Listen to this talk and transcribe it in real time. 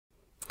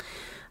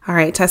All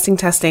right, testing.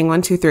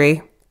 1, 2,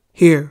 3.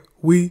 Here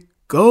we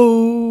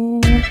go.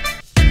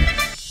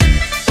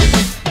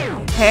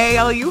 Hey,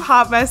 all you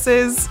hot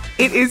messes.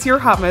 It is your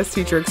Hot Mess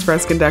Teacher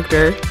Express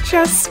conductor,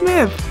 Jess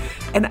Smith.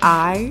 And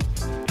I'm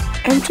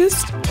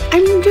just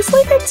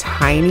like a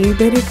tiny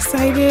bit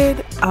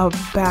excited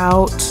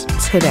about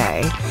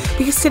today.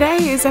 Because today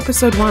is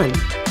episode 1,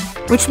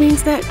 which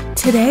means that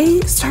today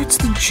starts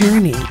the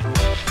journey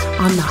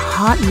on the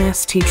Hot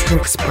Mess Teacher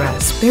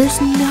Express. There's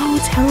no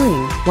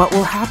telling what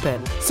will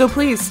happen. So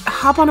please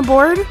hop on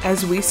aboard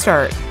as we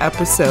start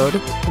episode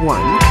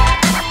 1.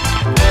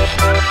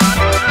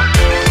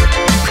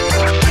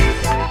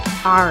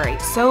 All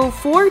right, so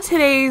for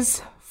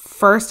today's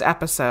first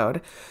episode,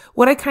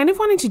 what I kind of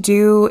wanted to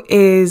do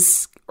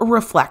is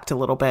reflect a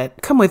little bit.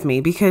 Come with me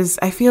because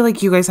I feel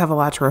like you guys have a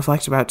lot to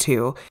reflect about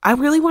too. I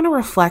really want to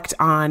reflect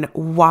on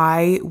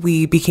why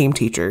we became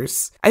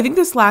teachers. I think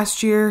this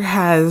last year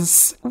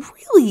has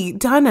really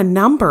done a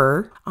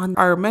number on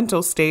our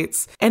mental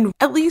states, and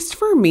at least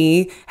for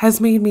me, has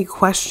made me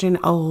question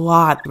a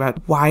lot about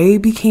why I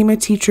became a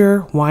teacher.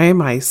 Why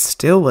am I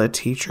still a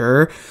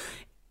teacher?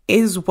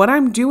 Is what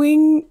I'm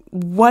doing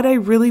what I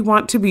really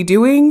want to be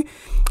doing?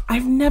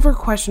 I've never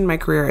questioned my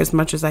career as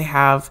much as I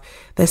have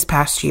this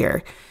past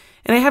year.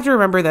 And I have to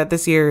remember that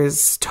this year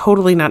is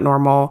totally not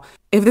normal.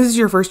 If this is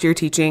your first year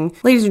teaching,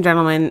 ladies and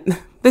gentlemen,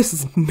 this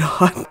is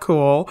not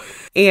cool.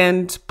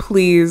 And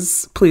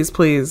please,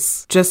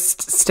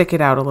 just stick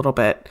it out a little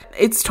bit.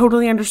 It's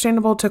totally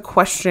understandable to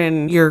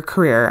question your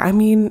career. I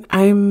mean,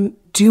 I'm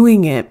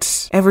doing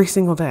it every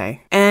single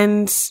day.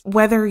 And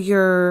whether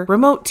you're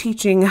remote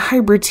teaching,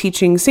 hybrid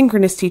teaching,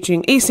 synchronous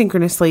teaching,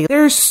 asynchronously,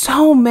 there's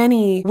so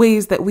many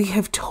ways that we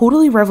have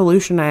totally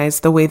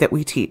revolutionized the way that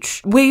we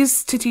teach.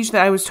 Ways to teach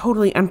that I was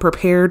totally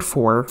unprepared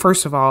for,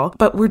 first of all,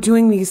 but we're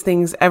doing these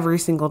things every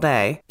single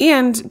day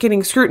and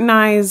getting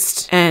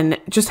scrutinized and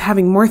just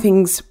having more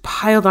things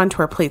piled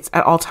onto our plates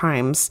at all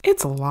times.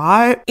 It's a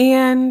lot.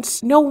 And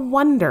no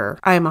wonder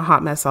I am a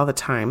hot mess all the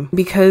time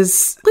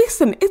because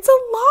listen, it's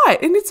a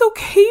lot and it's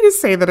okay to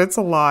say that it's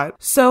a lot.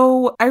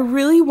 So I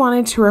really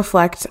wanted to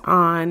reflect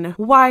on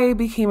why I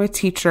became a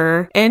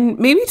teacher and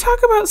maybe talk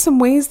about some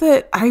ways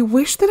that I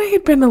wish that I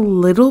had been a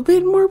little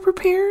bit more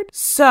prepared.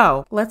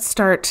 So let's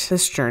start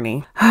this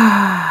journey.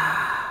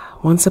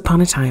 Once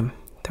upon a time,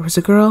 there was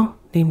a girl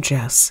named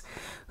Jess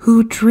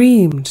who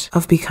dreamed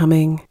of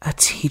becoming a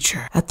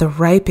teacher at the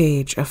ripe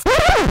age of...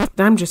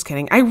 I'm just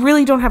kidding. I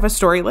really don't have a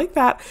story like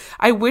that.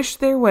 I wish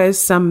there was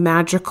some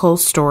magical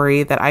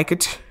story that I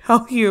could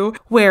tell you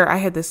where I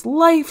had this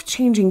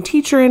life-changing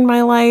teacher in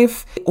my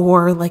life,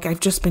 or like I've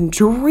just been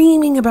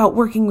dreaming about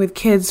working with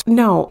kids.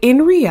 No,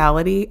 in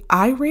reality,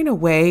 I ran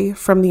away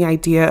from the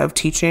idea of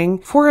teaching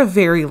for a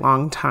very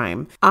long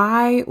time.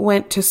 I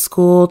went to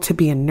school to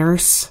be a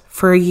nurse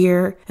for a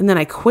year, and then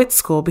I quit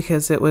school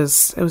because it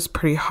was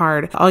pretty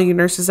hard. All you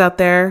nurses out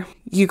there,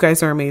 you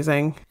guys are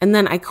amazing. And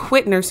then I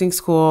quit nursing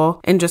school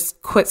and just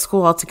quit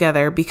school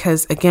altogether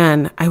because,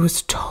 again, I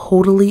was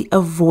totally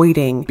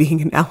avoiding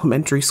being an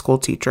elementary school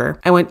teacher.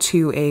 I went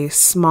to a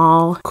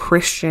small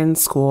Christian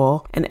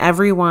school, and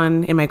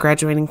everyone in my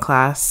graduating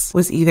class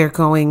was either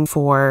going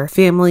for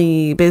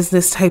family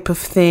business type of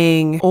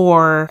thing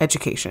or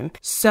education.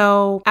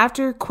 So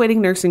after quitting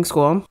nursing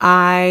school,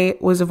 I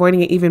was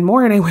avoiding it even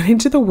more, and I went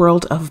into the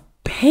world of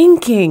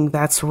banking.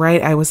 That's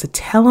right. I was a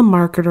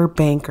telemarketer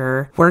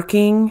banker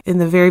working in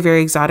the very,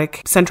 very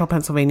exotic central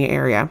Pennsylvania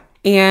area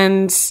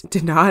and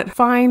did not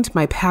find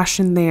my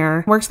passion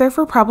there. Worked there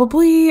for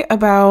probably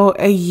about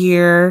a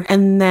year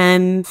and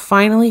then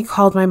finally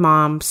called my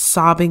mom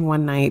sobbing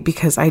one night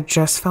because I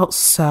just felt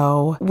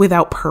so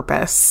without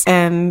purpose.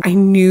 And I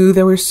knew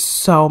there was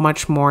so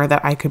much more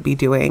that I could be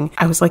doing.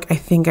 I was like, I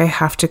think I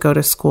have to go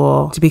to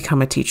school to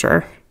become a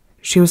teacher.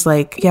 She was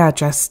like, yeah,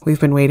 Jess,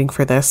 we've been waiting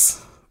for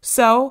this.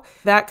 So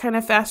that kind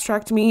of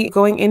fast-tracked me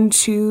going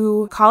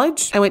into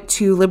college. I went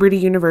to Liberty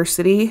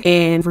University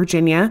in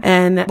Virginia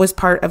and was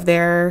part of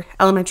their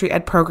elementary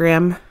ed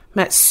program.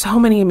 Met so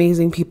many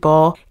amazing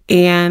people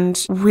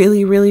and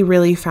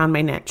really found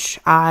my niche.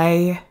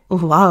 I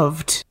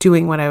loved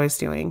doing what I was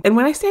doing. And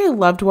when I say I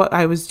loved what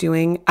I was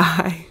doing,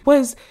 I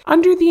was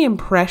under the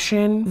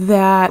impression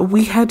that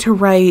we had to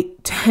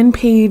write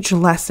 10-page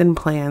lesson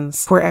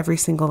plans for every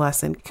single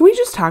lesson. Can we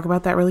just talk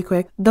about that really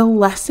quick? The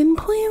lesson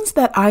plans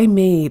that I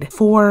made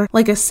for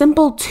like a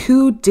simple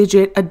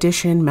 2-digit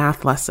addition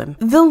math lesson,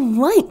 the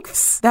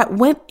lengths that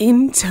went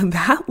into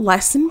that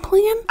lesson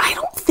plan, I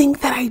don't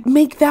think that I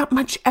make that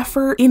much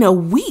effort in a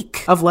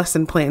week of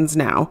lesson plans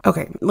now.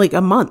 Okay, like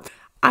a month.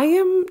 I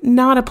am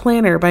not a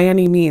planner by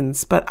any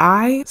means, but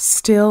I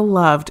still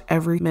loved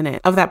every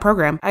minute of that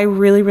program. I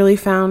really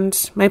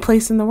found my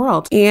place in the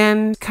world.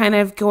 And kind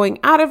of going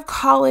out of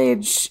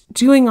college,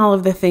 doing all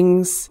of the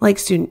things like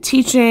student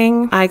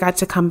teaching, I got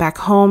to come back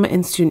home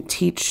and student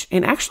teach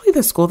in actually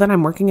the school that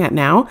I'm working at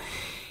now.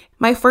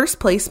 My first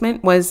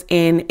placement was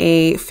in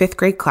a 5th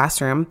grade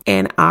classroom,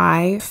 and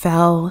I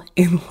fell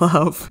in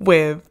love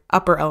with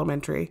upper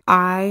elementary.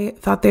 I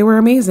thought they were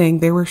amazing.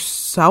 They were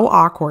so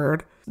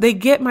awkward. They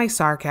get my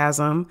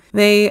sarcasm.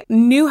 They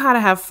knew how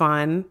to have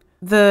fun.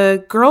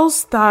 The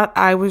girls thought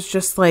I was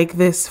just like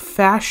this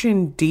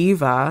fashion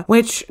diva,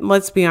 which,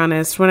 let's be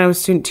honest, when I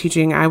was student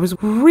teaching, I was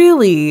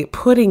really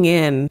putting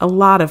in a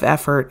lot of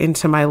effort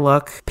into my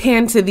look.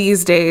 Pan to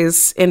these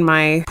days in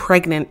my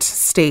pregnant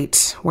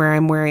state where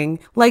I'm wearing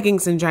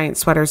leggings and giant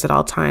sweaters at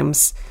all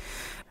times.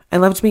 I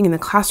loved being in the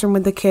classroom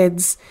with the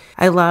kids.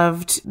 I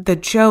loved the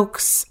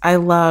jokes. I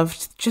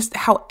loved just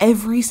how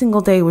every single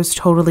day was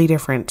totally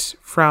different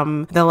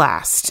from the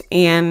last.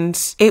 And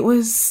it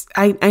was,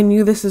 I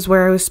knew this is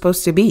where I was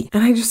supposed to be.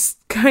 And I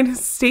just kind of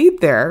stayed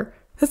there.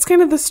 That's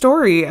kind of the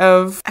story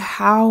of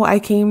how I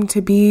came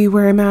to be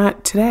where I'm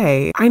at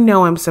today. I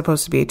know I'm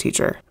supposed to be a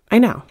teacher. I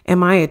know.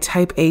 Am I a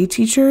type A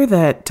teacher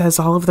that does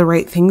all of the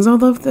right things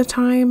all of the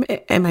time?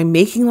 Am I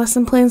making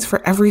lesson plans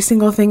for every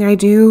single thing I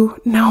do?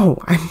 No,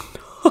 I'm not.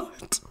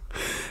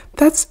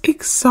 That's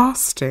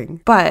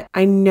exhausting, but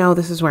I know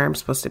this is where I'm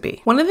supposed to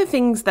be. One of the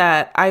things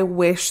that I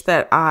wish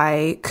that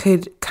I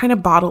could kind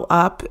of bottle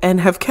up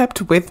and have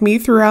kept with me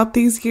throughout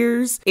these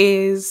years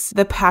is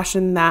the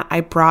passion that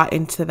I brought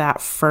into that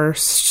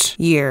first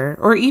year,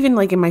 or even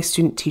like in my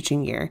student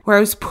teaching year, where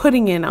I was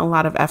putting in a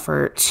lot of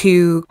effort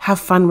to have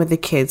fun with the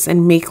kids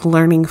and make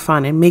learning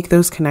fun and make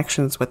those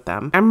connections with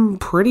them. I'm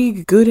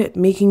pretty good at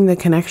making the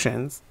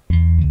connections.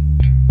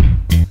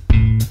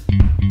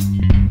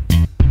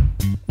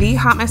 The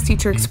Hot Mess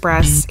Teacher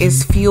Express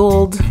is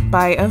fueled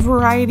by a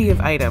variety of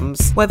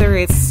items, whether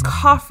it's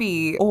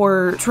coffee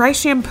or dry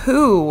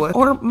shampoo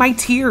or my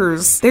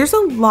tears. There's a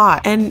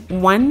lot. And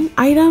one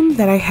item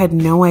that I had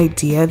no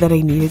idea that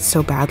I needed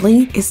so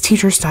badly is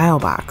Teacher Style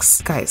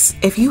Box. Guys,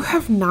 if you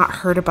have not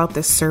heard about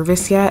this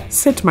service yet,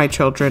 sit my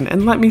children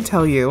and let me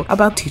tell you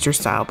about Teacher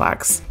Style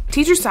Box.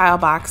 Teacher Style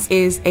Box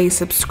is a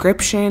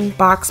subscription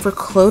box for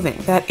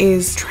clothing that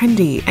is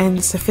trendy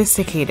and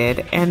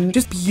sophisticated and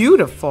just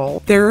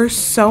beautiful. There are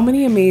so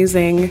many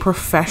amazing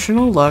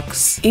professional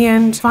looks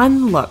and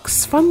fun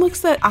looks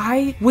that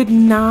I would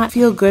not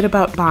feel good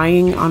about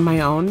buying on my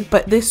own,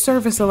 but this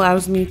service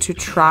allows me to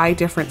try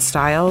different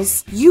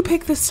styles. You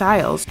pick the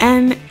styles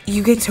and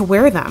you get to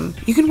wear them.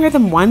 You can wear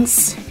them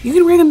once, you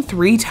can wear them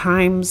 3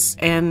 times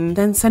and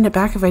then send it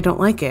back if I don't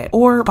like it,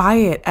 or buy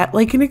it at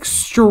like an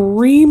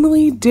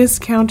extremely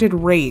discounted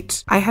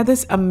rate. I had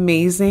this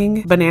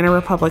amazing Banana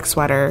Republic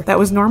sweater that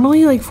was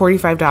normally like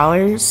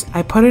 $45.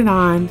 I put it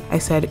on. I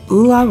said,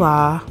 ooh la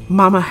la,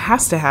 mama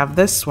has to have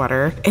this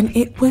sweater. And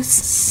it was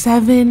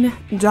 $7.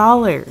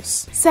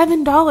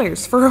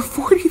 $7 for a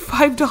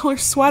 $45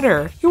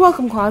 sweater. You're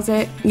welcome,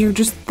 closet. You're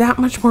just that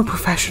much more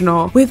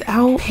professional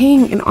without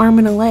paying an arm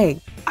and a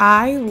leg.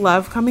 I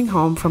love coming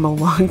home from a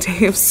long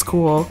day of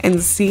school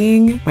and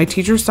seeing my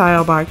Teacher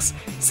Style Box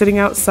sitting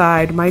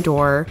outside my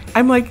door.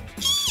 I'm like,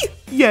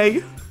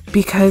 yay.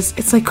 Because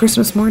it's like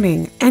Christmas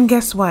morning. And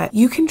guess what?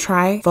 You can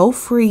try for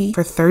free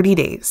for 30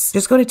 days.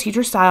 Just go to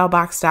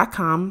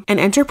teacherstylebox.com and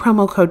enter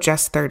promo code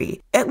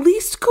JESS30. At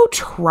least go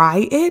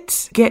try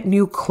it. Get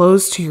new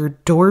clothes to your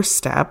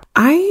doorstep.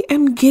 I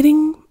am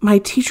getting my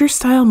teacher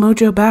style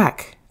mojo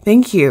back.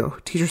 Thank you,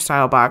 Teacher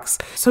Style Box.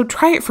 So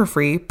try it for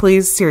free,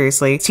 please,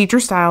 seriously.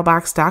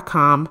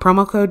 Teacherstylebox.com,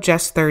 promo code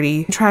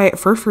JESS30. Try it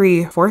for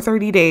free for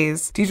 30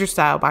 days.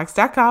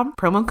 Teacherstylebox.com,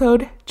 promo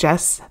code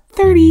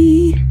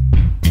JESS30.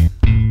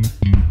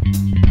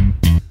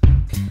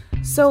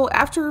 So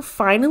after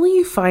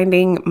finally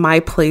finding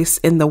my place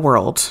in the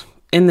world,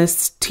 in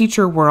this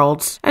teacher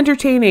world,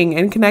 entertaining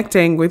and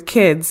connecting with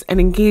kids and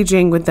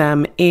engaging with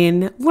them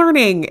in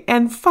learning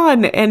and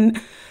fun,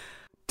 and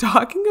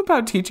talking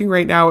about teaching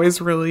right now is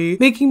really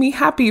making me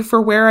happy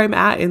for where I'm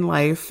at in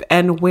life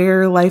and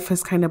where life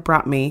has kind of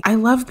brought me. I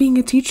love being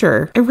a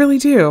teacher. I really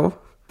do.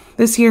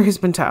 This year has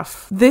been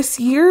tough.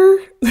 This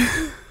year,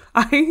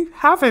 I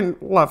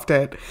haven't loved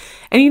it.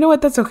 And you know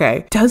what? That's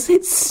okay. Does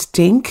it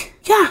stink?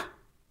 Yeah.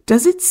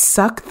 Does it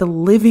suck the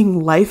living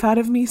life out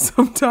of me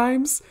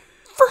sometimes?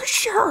 For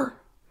sure.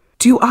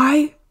 Do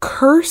I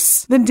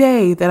curse the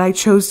day that I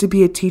chose to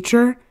be a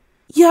teacher?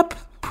 Yep,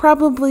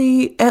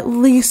 probably at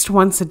least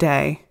once a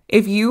day.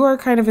 If you are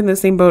kind of in the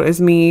same boat as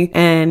me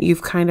and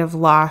you've kind of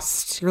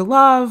lost your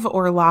love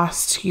or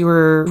lost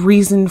your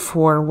reason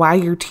for why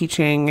you're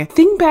teaching,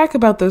 think back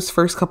about those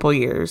first couple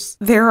years.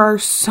 There are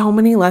so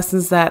many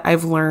lessons that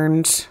I've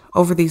learned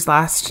over these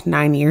last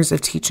 9 years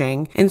of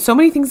teaching, and so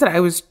many things that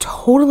I was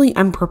totally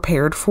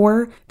unprepared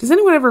for. Does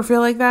anyone ever feel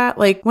like that?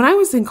 Like when I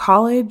was in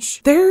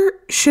college, there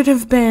should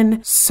have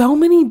been so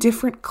many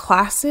different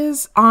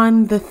classes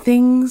on the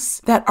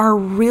things that are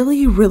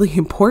really, really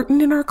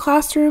important in our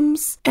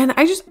classrooms. And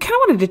I just kind of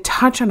wanted to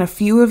touch on a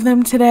few of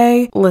them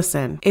today.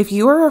 Listen, if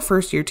you are a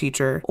first year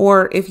teacher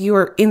or if you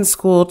are in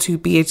school to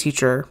be a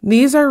teacher,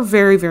 these are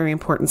very, very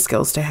important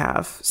skills to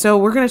have. So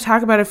we're going to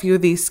talk about a few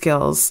of these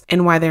skills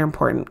and why they're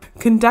important.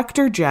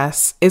 Conductor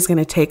Jess is going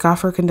to take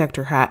off her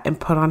conductor hat and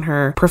put on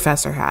her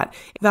professor hat.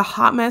 The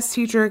Hot Mess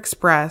Teacher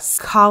Express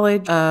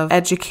College of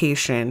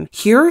Education.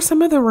 Here are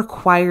some of the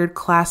required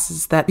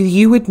classes that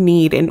you would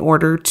need in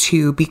order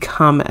to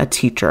become a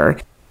teacher.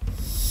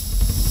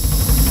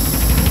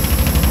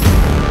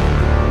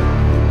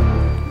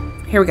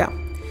 here we go.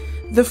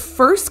 The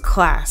first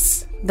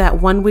class that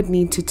one would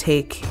need to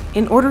take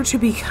in order to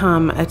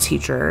become a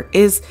teacher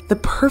is the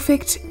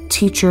perfect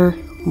teacher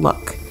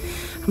look.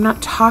 I'm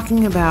not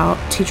talking about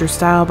teacher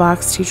style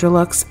box, teacher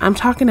looks. I'm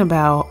talking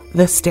about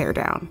the stare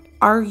down.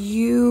 Are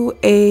you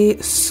a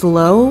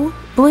slow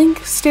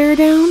blink stare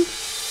down?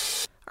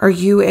 Are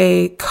you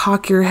a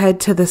cock your head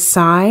to the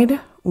side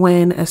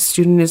when a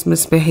student is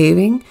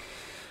misbehaving?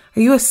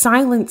 Are you a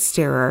silent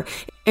starer?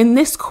 In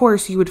this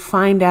course, you would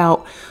find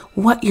out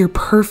what your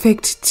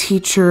perfect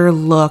teacher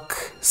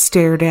look,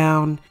 stare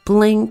down,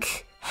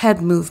 blink,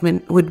 head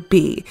movement would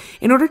be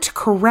in order to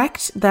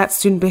correct that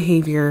student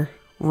behavior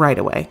right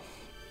away.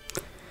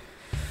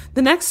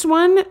 The next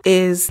one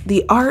is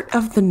the art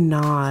of the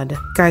nod.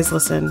 Guys,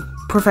 listen,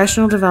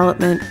 professional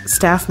development,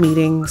 staff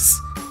meetings,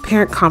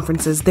 parent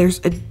conferences, there's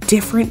a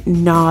different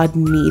nod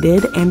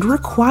needed and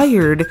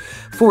required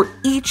for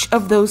each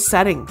of those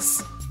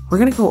settings. We're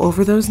going to go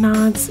over those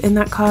nods in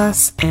that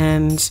class,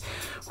 and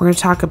we're going to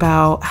talk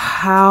about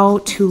how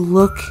to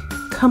look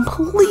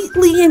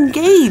completely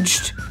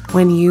engaged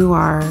when you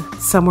are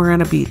somewhere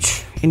on a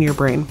beach in your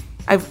brain.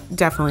 I've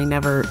definitely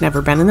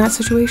never been in that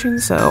situation,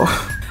 so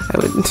I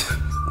wouldn't.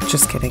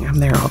 Just kidding. I'm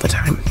there all the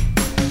time.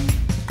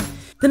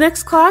 The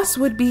next class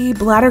would be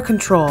bladder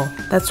control.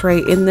 That's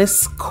right. In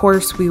this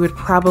course, we would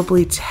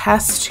probably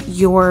test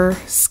your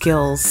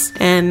skills.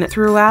 And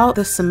throughout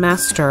the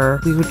semester,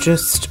 we would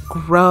just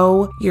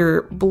grow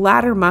your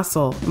bladder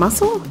muscle.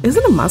 Muscle? Is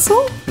it a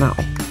muscle? No.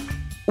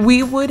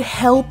 We would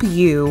help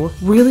you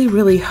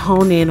really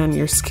hone in on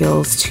your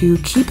skills to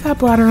keep that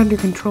bladder under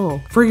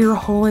control for your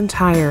whole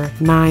entire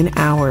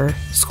 9-hour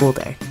school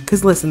day.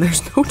 Because listen,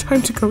 there's no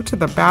time to go to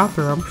the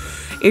bathroom.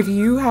 If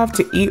you have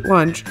to eat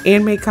lunch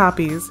and make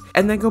copies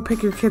and then go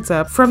pick your kids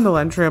up from the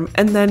lunchroom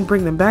and then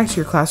bring them back to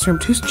your classroom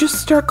to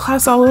just start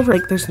class all over,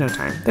 like there's no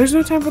time. There's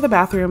no time for the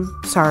bathroom.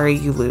 Sorry,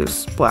 you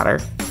lose, bladder.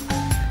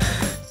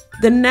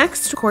 The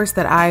next course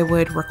that I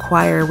would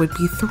require would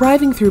be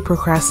thriving through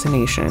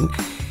procrastination.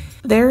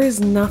 There is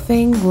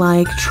nothing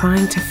like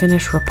trying to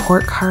finish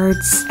report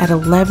cards at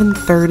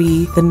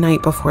 11:30 the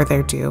night before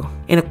they're due,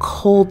 in a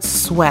cold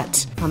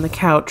sweat on the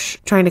couch,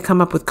 trying to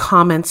come up with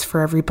comments for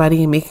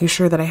everybody and making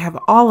sure that I have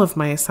all of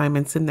my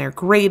assignments in there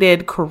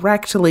graded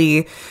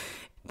correctly.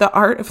 The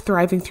art of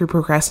thriving through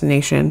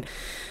procrastination.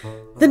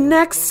 The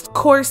next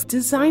course,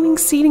 designing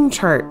seating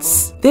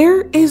charts.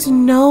 There is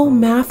no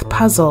math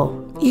puzzle.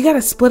 You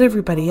gotta split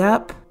everybody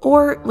up.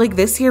 Or like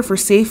this year for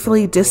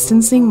safely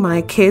distancing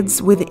my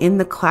kids within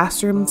the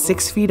classroom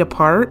 6 feet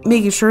apart,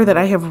 making sure that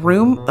I have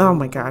room. Oh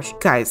my gosh,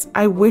 guys,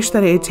 I wish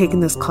that I had taken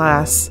this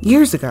class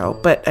years ago,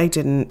 but I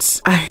didn't.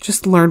 I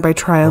just learned by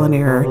trial and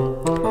error.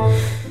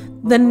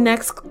 The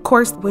next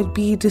course would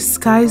be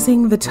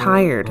disguising the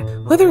tired.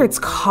 Whether it's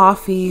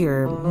coffee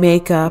or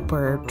makeup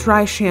or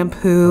dry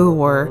shampoo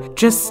or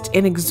just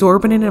an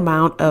exorbitant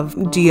amount of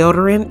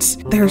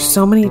deodorant, there are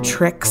so many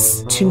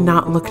tricks to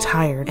not look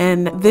tired.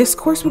 And this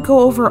course would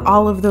go over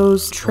all of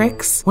those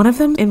tricks. One of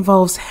them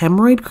involves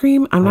hemorrhoid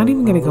cream. I'm not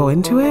even going to go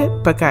into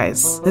it, but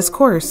guys, this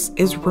course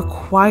is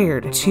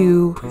required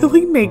to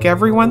really make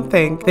everyone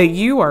think that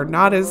you are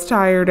not as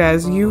tired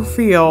as you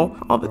feel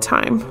all the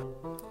time.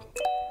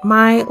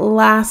 My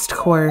last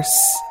course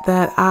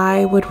that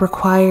I would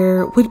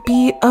require would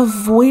be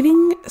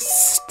avoiding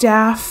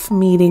staff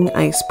meeting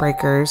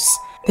icebreakers.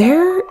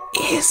 There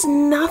is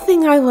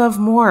nothing I love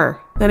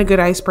more than a good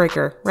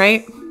icebreaker,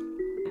 right?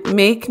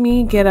 Make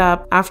me get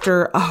up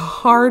after a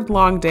hard,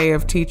 long day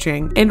of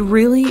teaching and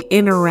really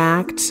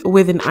interact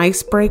with an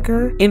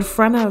icebreaker in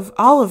front of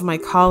all of my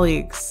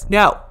colleagues.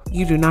 No,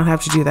 you do not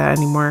have to do that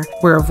anymore.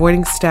 We're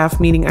avoiding staff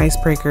meeting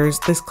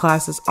icebreakers. This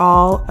class is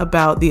all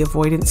about the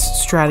avoidance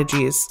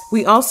strategies.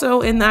 We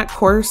also, in that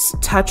course,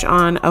 touch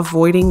on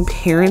avoiding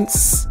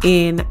parents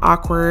in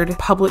awkward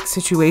public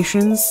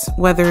situations,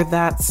 whether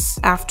that's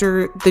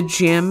after the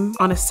gym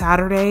on a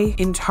Saturday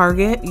in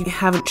Target, you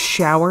haven't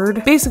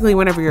showered. Basically,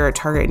 whenever you're at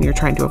Target and you're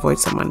trying to avoid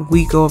someone,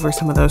 we go over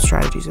some of those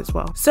strategies as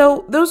well.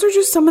 So those are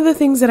just some of the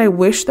things that I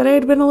wish that I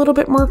had been a little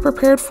bit more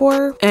prepared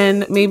for.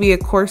 And maybe a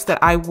course that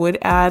I would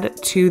add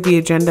to the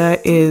agenda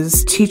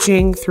is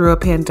teaching through a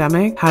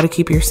pandemic, how to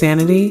keep your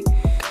sanity,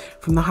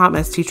 from the Hot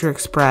Mess Teacher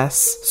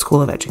Express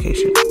School of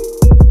Education.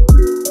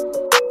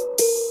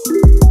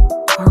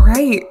 All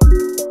right,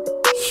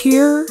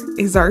 here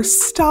is our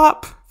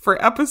stop for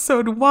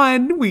episode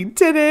 1. We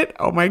did it.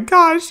 Oh my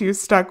gosh, you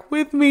stuck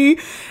with me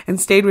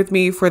and stayed with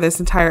me for this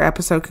entire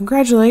episode.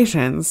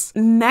 Congratulations.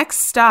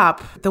 Next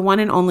stop, the one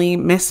and only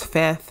Miss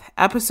Fifth.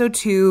 Episode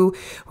 2,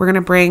 we're going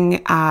to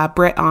bring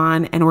Britt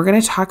on, and we're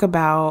going to talk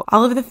about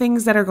all of the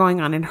things that are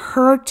going on in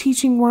her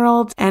teaching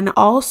world, and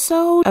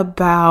also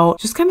about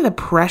just kind of the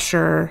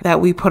pressure that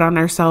we put on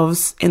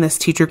ourselves in this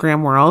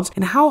teachergram world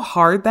and how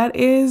hard that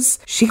is.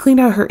 She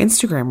cleaned out her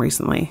Instagram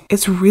recently.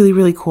 It's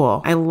really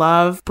cool. I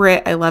love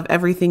Britt. I love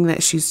everything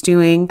that she's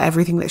doing,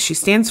 everything that she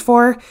stands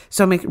for.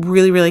 So I'm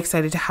really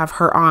excited to have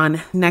her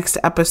on next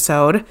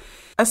episode.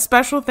 A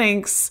special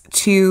thanks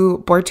to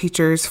board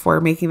teachers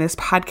for making this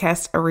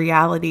podcast a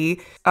reality.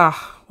 What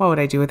would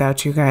I do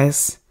without you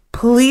guys?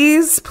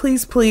 please,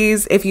 please,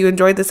 please, if you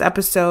enjoyed this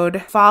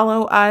episode,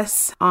 follow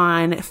us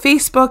on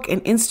Facebook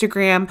and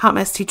Instagram, Hot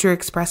Mess Teacher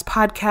Express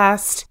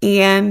Podcast,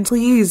 and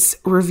please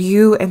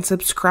review and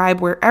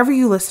subscribe wherever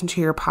you listen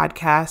to your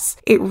podcasts.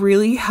 It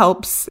really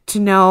helps to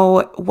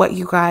know what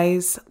you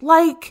guys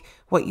like,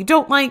 what you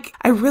don't like.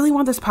 I really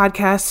want this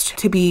podcast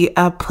to be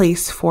a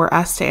place for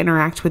us to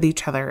interact with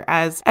each other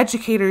as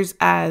educators,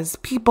 as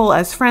people,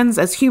 as friends,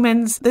 as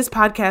humans. This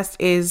podcast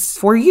is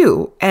for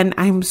you. And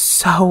I'm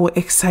so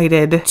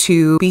excited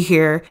to be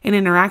here and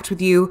interact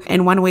with you.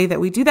 And one way that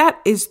we do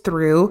that is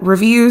through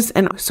reviews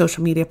and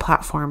social media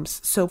platforms.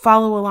 So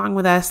follow along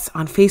with us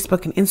on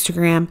Facebook and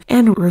Instagram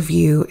and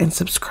review and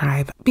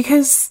subscribe,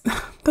 because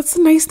that's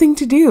a nice thing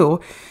to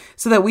do,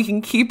 so that we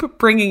can keep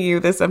bringing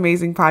you this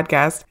amazing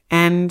podcast.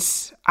 And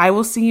I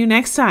will see you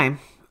next time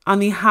on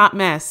the Hot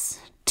Mess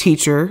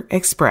Teacher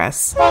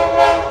Express.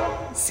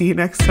 See you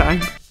next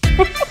time.